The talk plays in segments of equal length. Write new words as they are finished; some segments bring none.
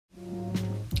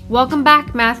Welcome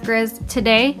back, Math Grizz.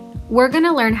 Today, we're going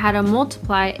to learn how to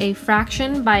multiply a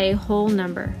fraction by a whole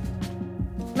number.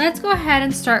 Let's go ahead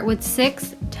and start with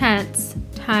 6/10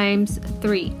 times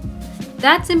 3.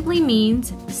 That simply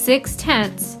means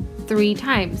 6/10 3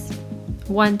 times.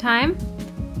 1 time,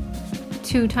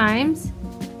 2 times,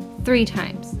 3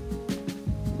 times.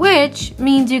 Which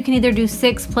means you can either do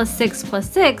 6 plus 6 plus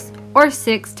 6 or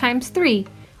 6 times 3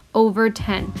 over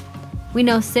 10. We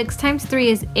know 6 times 3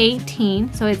 is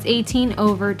 18, so it's 18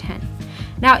 over 10.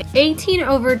 Now, 18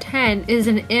 over 10 is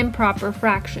an improper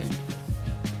fraction.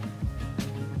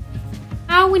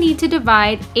 Now we need to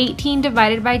divide 18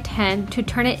 divided by 10 to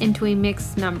turn it into a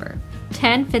mixed number.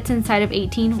 10 fits inside of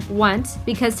 18 once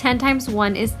because 10 times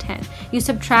 1 is 10. You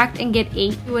subtract and get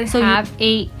 8. You would have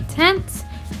 8/10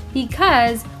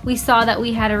 because we saw that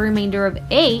we had a remainder of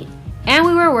 8 and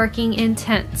we were working in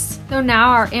tenths. So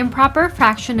now our improper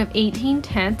fraction of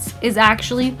 18/10 is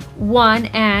actually 1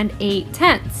 and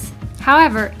 8/10.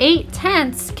 However,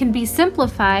 8/10 can be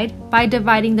simplified by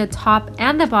dividing the top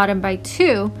and the bottom by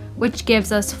 2, which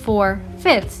gives us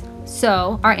 4/5.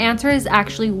 So our answer is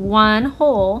actually 1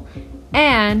 whole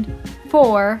and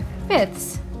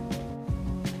 4/5.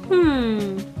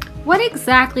 What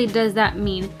exactly does that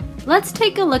mean? Let's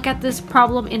take a look at this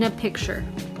problem in a picture.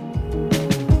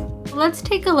 Let's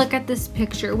take a look at this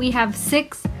picture. We have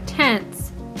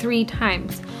 6/10 3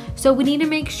 times. So we need to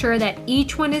make sure that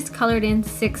each one is colored in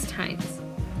 6 times.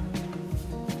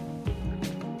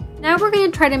 Now we're going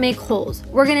to try to make holes.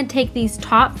 We're going to take these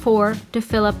top 4 to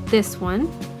fill up this one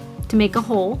to make a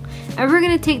hole. And we're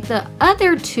going to take the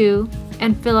other 2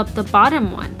 and fill up the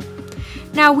bottom one.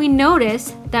 Now we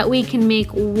notice that we can make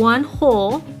 1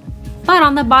 hole, but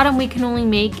on the bottom we can only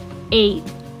make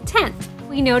 8/10.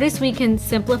 We notice we can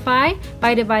simplify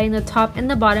by dividing the top and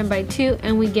the bottom by 2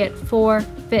 and we get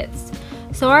 4/5.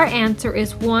 So our answer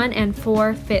is 1 and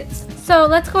 4/5. So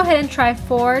let's go ahead and try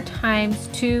 4 times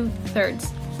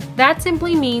 2/3. That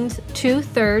simply means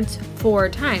 2/3 4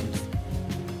 times.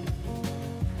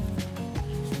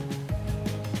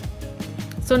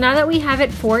 So now that we have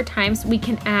it 4 times, we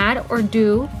can add or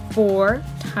do 4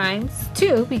 times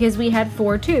 2 because we had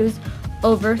 4 2's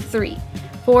over 3.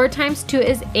 4 times 2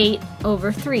 is 8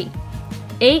 over 3.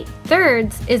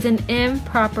 8/3 is an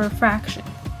improper fraction,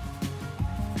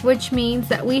 which means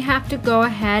that we have to go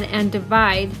ahead and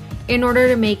divide in order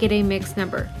to make it a mixed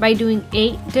number by doing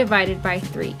 8 divided by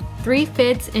 3. 3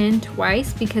 fits in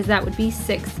twice because that would be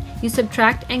 6. You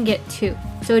subtract and get 2,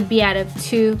 so it would be out of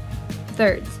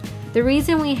 2/3. The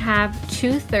reason we have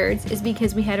 2/3 is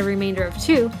because we had a remainder of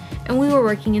 2 and we were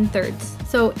working in thirds.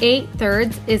 So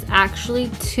 8/3 is actually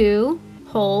 2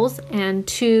 wholes and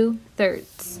 2/3.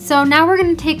 So now we're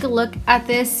going to take a look at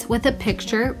this with a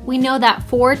picture. We know that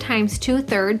 4 times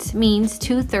 2/3 means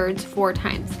 2/3 4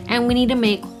 times, and we need to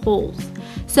make holes.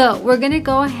 So we're going to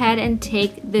go ahead and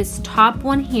take this top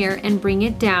one here and bring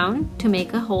it down to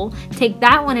make a hole. Take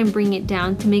that one and bring it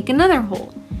down to make another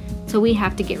hole. So we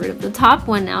have to get rid of the top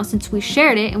one now since we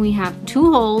shared it, and we have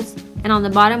 2 holes, and on the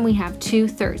bottom we have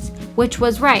 2/3, which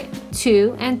was right,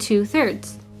 2 and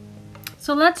 2/3.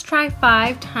 So let's try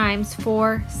 5 times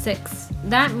 4 6.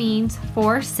 That means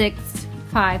 4 6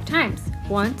 5 times.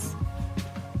 Once,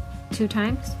 2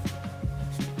 times,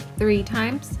 3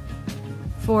 times,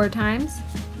 4 times,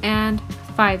 and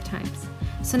 5 times.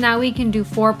 So now we can do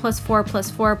 4 plus 4 plus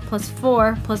 4 plus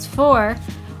 4 plus 4,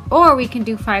 or we can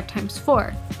do 5 times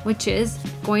 4, which is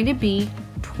going to be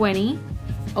 20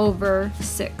 over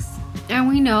 6. And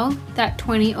we know that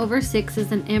 20 over 6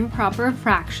 is an improper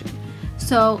fraction.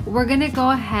 So we're going to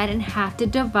go ahead and have to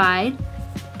divide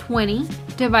 20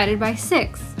 divided by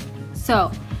 6.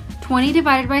 So 20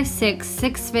 divided by 6,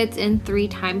 6 fits in 3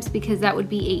 times because that would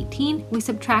be 18. We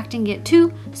subtract and get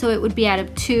 2, so it would be out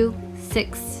of 2,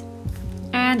 6.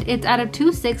 And it's out of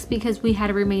 2, 6 because we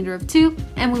had a remainder of 2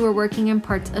 and we were working in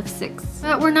parts of 6.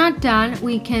 But we're not done.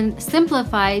 We can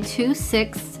simplify 2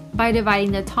 6 by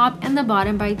dividing the top and the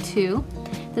bottom by 2.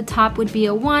 The top would be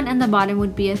a 1 and the bottom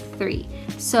would be a 3.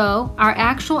 So our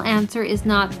actual answer is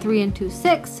not 3 and 2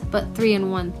 6, but 3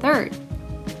 and 1/3.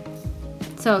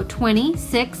 So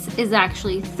 26 is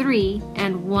actually 3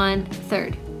 and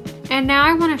 1/3. And now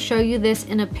I want to show you this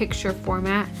in a picture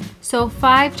format. So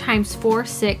 5 times 4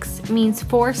 6 means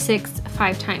 4 6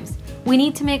 5 times. We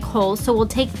need to make holes, so we'll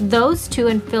take those 2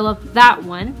 and fill up that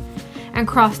one and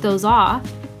cross those off.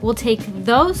 We'll take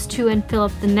those 2 and fill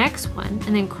up the next one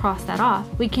and then cross that off.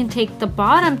 We can take the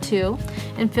bottom 2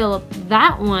 and fill up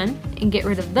that one and get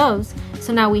rid of those.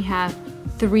 So now we have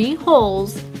 3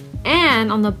 holes,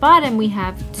 and on the bottom we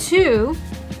have 2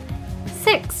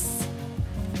 6.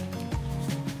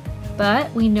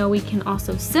 But we know we can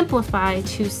also simplify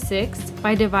 2/6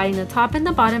 by dividing the top and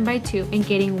the bottom by 2 and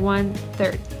getting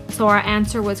 1/3. So our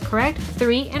answer was correct,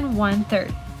 3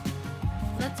 1/3.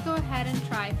 Let's go ahead and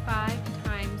try 5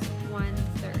 times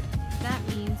 1/3. That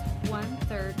means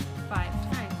 1/3 5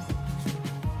 times.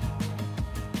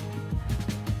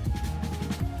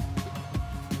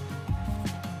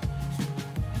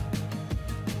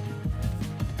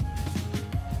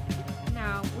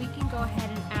 Now we can go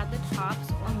ahead and add the tops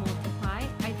or multiply.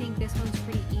 I think this one's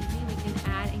pretty easy. We can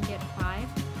add and get 5,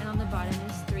 and on the bottom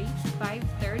is 3.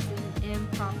 5/3 is an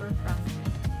improper fraction,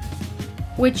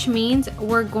 which means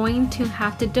we're going to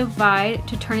have to divide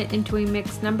to turn it into a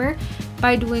mixed number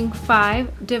by doing 5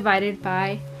 divided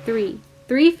by 3.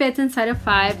 3 fits inside of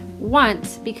 5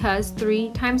 once because 3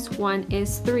 times 1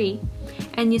 is 3.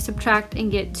 And you subtract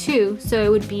and get 2, so it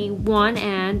would be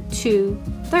 1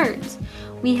 2/3.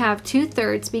 We have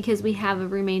 2/3 because we have a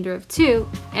remainder of 2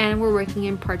 and we're working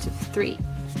in parts of 3.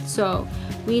 So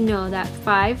we know that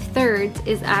 5/3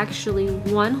 is actually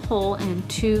 1 whole and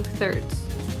 2/3.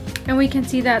 And we can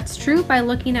see that's true by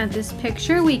looking at this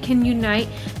picture. We can unite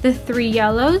the 3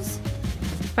 yellows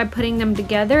by putting them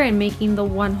together and making the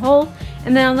 1 whole.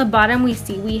 And then on the bottom we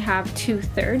see we have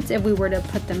 2/3 if we were to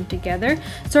put them together.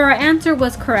 So our answer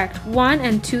was correct,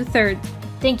 1 2/3.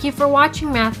 Thank you for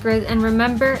watching, Math Grizz, and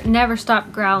remember, never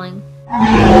stop growling.